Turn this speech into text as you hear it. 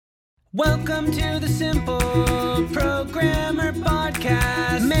Welcome to the Simple Programmer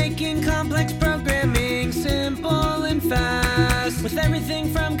Podcast, making complex programming simple and fast, with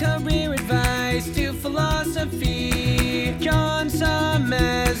everything from career advice to philosophy. John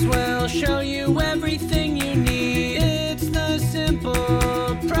Summers will show you everything you need. It's the Simple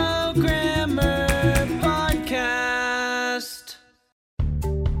Programmer Podcast.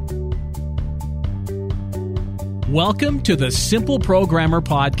 Welcome to the Simple Programmer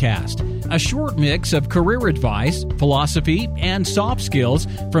Podcast, a short mix of career advice, philosophy, and soft skills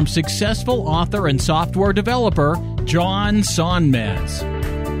from successful author and software developer John Sonmez.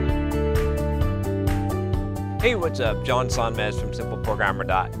 Hey, what's up? John Sonmez from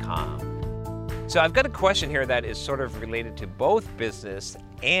SimpleProgrammer.com. So I've got a question here that is sort of related to both business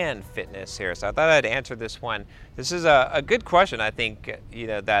and fitness here. So I thought I'd answer this one. This is a good question, I think,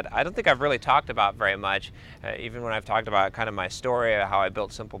 that I don't think I've really talked about very much, even when I've talked about kind of my story, how I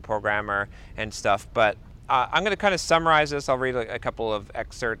built Simple Programmer and stuff. But I'm going to kind of summarize this. I'll read a couple of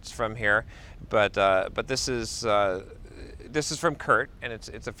excerpts from here, but this is from Kurt, and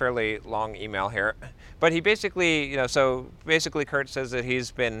it's a fairly long email here. But he basically, Kurt says that he's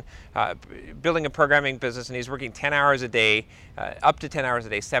been building a programming business, and he's working 10 hours a day, up to 10 hours a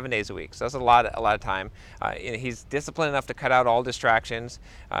day, 7 days a week. So that's a lot of time. He's disciplined enough to cut out all distractions.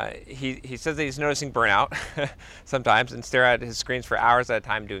 He says that he's noticing burnout sometimes and stare at his screens for hours at a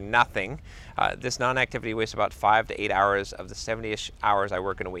time doing nothing. This non-activity wastes about 5 to 8 hours of the 70-ish hours I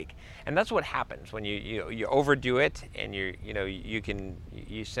work in a week. And that's what happens when you overdo it, and you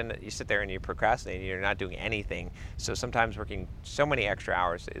sit there and you procrastinate and you're not doing anything. So sometimes working so many extra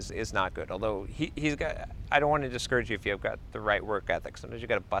hours is not good. Although I don't want to discourage you if you've got the right work ethic. Sometimes you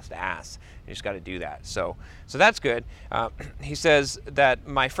got to bust ass. You just got to do that. So that's good. He says that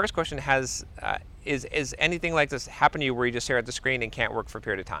my first question is anything like this happen to you where you just stare at the screen and can't work for a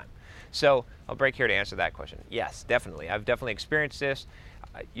period of time? So I'll break here to answer that question. Yes, definitely. I've definitely experienced this.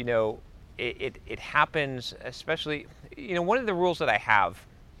 It happens, especially, one of the rules that I have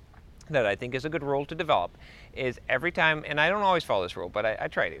that I think is a good rule to develop is every time, and I don't always follow this rule, but I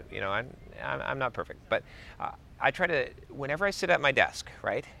try to, I'm not perfect, but I try to, whenever I sit at my desk,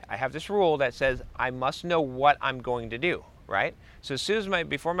 right, I have this rule that says I must know what I'm going to do, right? So as soon as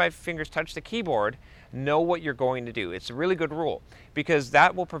before my fingers touch the keyboard, know what you're going to do. It's a really good rule because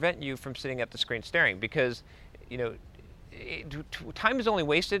that will prevent you from sitting at the screen staring because, time is only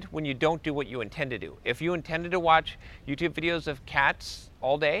wasted when you don't do what you intend to do. If you intended to watch YouTube videos of cats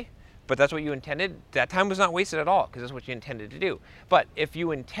all day, but that's what you intended, that time was not wasted at all because that's what you intended to do. But if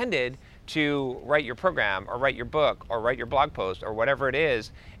you intended to write your program or write your book or write your blog post or whatever it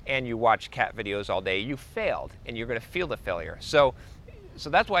is, and you watch cat videos all day, you failed and you're going to feel the failure. So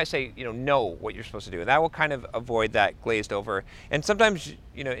that's why I say, know what you're supposed to do. And that will kind of avoid that glazed over. And sometimes,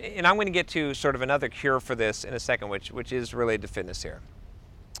 and I'm going to get to sort of another cure for this in a second, which is related to fitness here.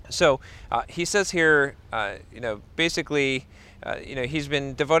 So he says here, basically, he's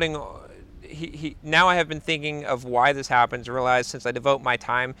been devoting, now I have been thinking of why this happens, realize since I devote my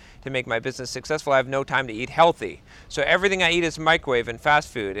time to make my business successful, I have no time to eat healthy. So everything I eat is microwave and fast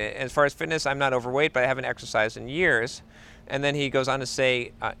food. And as far as fitness, I'm not overweight, but I haven't exercised in years. And then he goes on to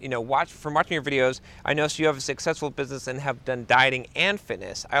say, from watching your videos, I noticed you have a successful business and have done dieting and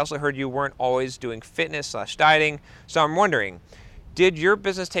fitness. I also heard you weren't always doing fitness/dieting. So I'm wondering, did your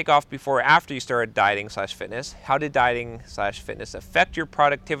business take off before or after you started dieting/fitness? How did dieting/fitness affect your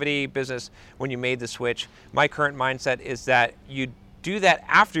productivity business when you made the switch? My current mindset is that you do that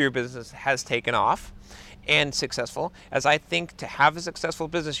after your business has taken off and successful, as I think to have a successful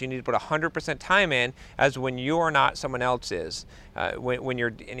business, you need to put 100% time in, as when you are not, someone else is. When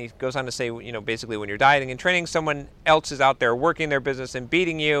you're, and he goes on to say, basically when you're dieting and training, someone else is out there working their business and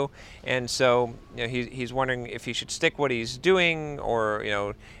beating you, and so he's wondering if he should stick what he's doing, or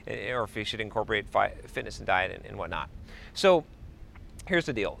or if he should incorporate fitness and diet and whatnot. So here's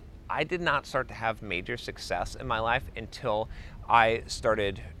the deal. I did not start to have major success in my life until I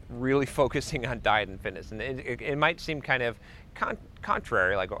started really focusing on diet and fitness. And it might seem kind of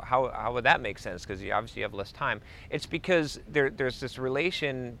contrary, like how would that make sense? Because you obviously have less time. It's because there's this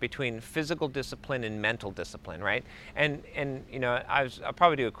relation between physical discipline and mental discipline, right? And I'll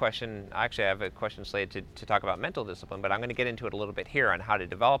probably do a question. Actually, I have a question slated to talk about mental discipline, but I'm going to get into it a little bit here on how to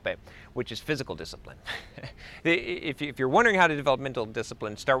develop it, which is physical discipline. If you're wondering how to develop mental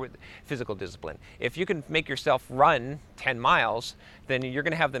discipline, start with physical discipline. If you can make yourself run 10 miles, then you're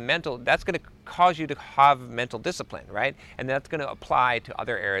going to have that's going to cause you to have mental discipline, right? And that's going to apply to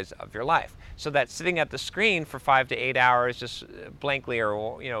other areas of your life. So that sitting at the screen for 5 to 8 hours just blankly,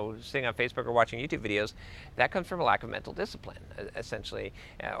 or sitting on Facebook or watching YouTube videos, that comes from a lack of mental discipline, essentially,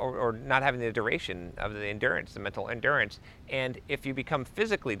 or not having the duration of the endurance, the mental endurance. And if you become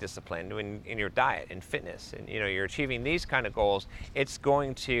physically disciplined in your diet and fitness, and you're achieving these kind of goals, it's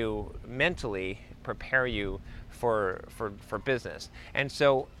going to mentally prepare you for business. And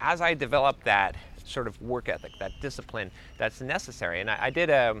so as I developed that sort of work ethic, that discipline that's necessary, and I did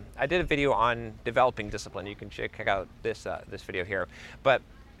a video on developing discipline. You can check out this video here. But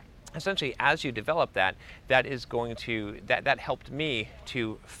essentially, as you develop that is going to that helped me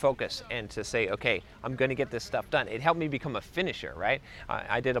to focus and to say, okay, I'm going to get this stuff done. It helped me become a finisher, right?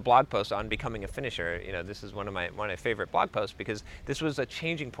 I did a blog post on becoming a finisher. This is one of my favorite blog posts, because this was a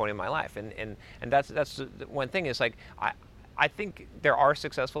changing point in my life, and that's one thing is, like, I think there are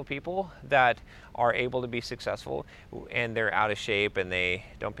successful people that are able to be successful and they're out of shape and they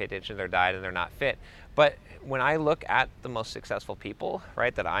don't pay attention to their diet and they're not fit. But when I look at the most successful people,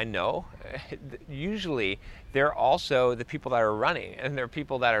 right, that I know, usually they're also the people that are running, and they're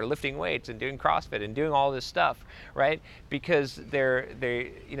people that are lifting weights and doing CrossFit and doing all this stuff, right? Because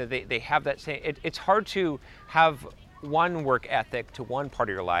they have that same. It's hard to have one work ethic to one part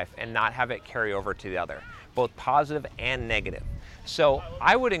of your life and not have it carry over to the other, both positive and negative. So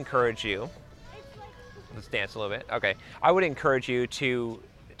I would encourage you. Let's dance a little bit. Okay, I would encourage you to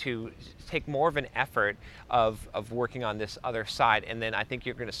take more of an effort of working on this other side, and then I think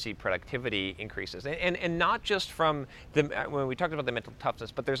you're going to see productivity increases, and not just from when we talked about the mental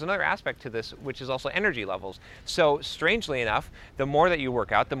toughness, but there's another aspect to this, which is also energy levels. So strangely enough, the more that you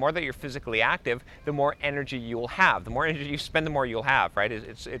work out, the more that you're physically active, the more energy you will have. The more energy you spend, the more you'll have, right?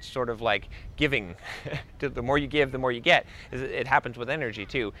 It's sort of like giving. The more you give, the more you get. It happens with energy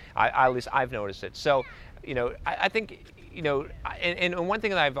too. At least I've noticed it. So I think, and one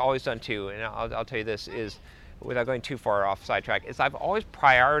thing that I've always done too, and I'll tell you this, is, without going too far off sidetrack, is I've always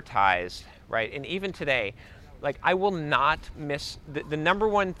prioritized, right? And even today, like, I will not miss, the number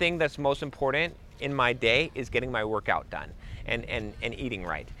one thing that's most important in my day is getting my workout done and eating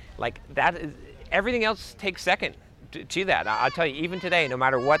right. Like, that is, everything else takes second to that. I'll tell you, even today, no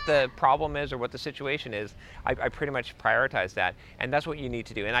matter what the problem is or what the situation is, I pretty much prioritize that, and that's what you need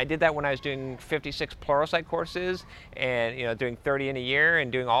to do. And I did that when I was doing 56 Pluralsight courses, and doing 30 in a year,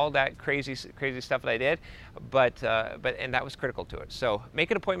 and doing all that crazy stuff that I did. But that was critical to it. So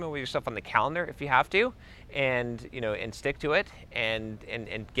make an appointment with yourself on the calendar if you have to, and stick to it,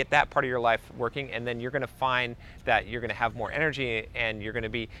 and get that part of your life working, and then you're going to find that you're going to have more energy, and you're going to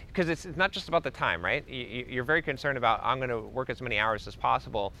be, because it's not just about the time, right? You're very concerned about, I'm going to work as many hours as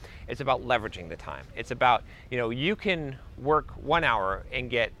possible. It's about leveraging the time. It's about, you can work 1 hour and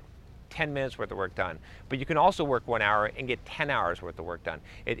get 10 minutes worth of work done, but you can also work 1 hour and get 10 hours worth of work done.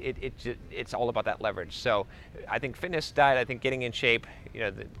 It's all about that leverage. So I think fitness, diet, I think getting in shape,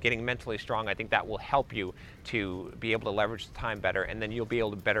 getting mentally strong, I think that will help you to be able to leverage the time better, and then you'll be able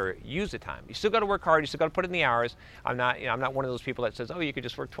to better use the time. You still got to work hard, you still got to put in the hours. I'm not one of those people that says, oh, you could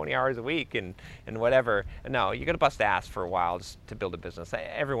just work 20 hours a week and whatever. No, you got to bust ass for a while just to build a business.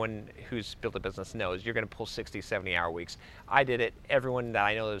 Everyone who's built a business knows you're going to pull 60, 70-hour weeks. I did it. Everyone that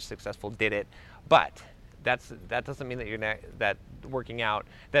I know that is successful did it, but that doesn't mean that you're that working out,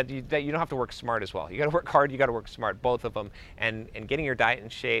 that you don't have to work smart as well. You got to work hard, you got to work smart, both of them, and getting your diet in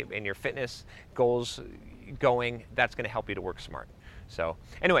shape and your fitness goals going, that's going to help you to work smart. So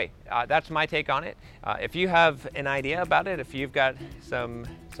anyway, that's my take on it. If you have an idea about it, if you've got some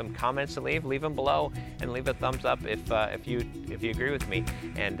comments to leave them below, and leave a thumbs up if you agree with me.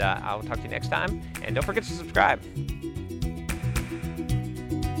 And I'll talk to you next time. And don't forget to subscribe.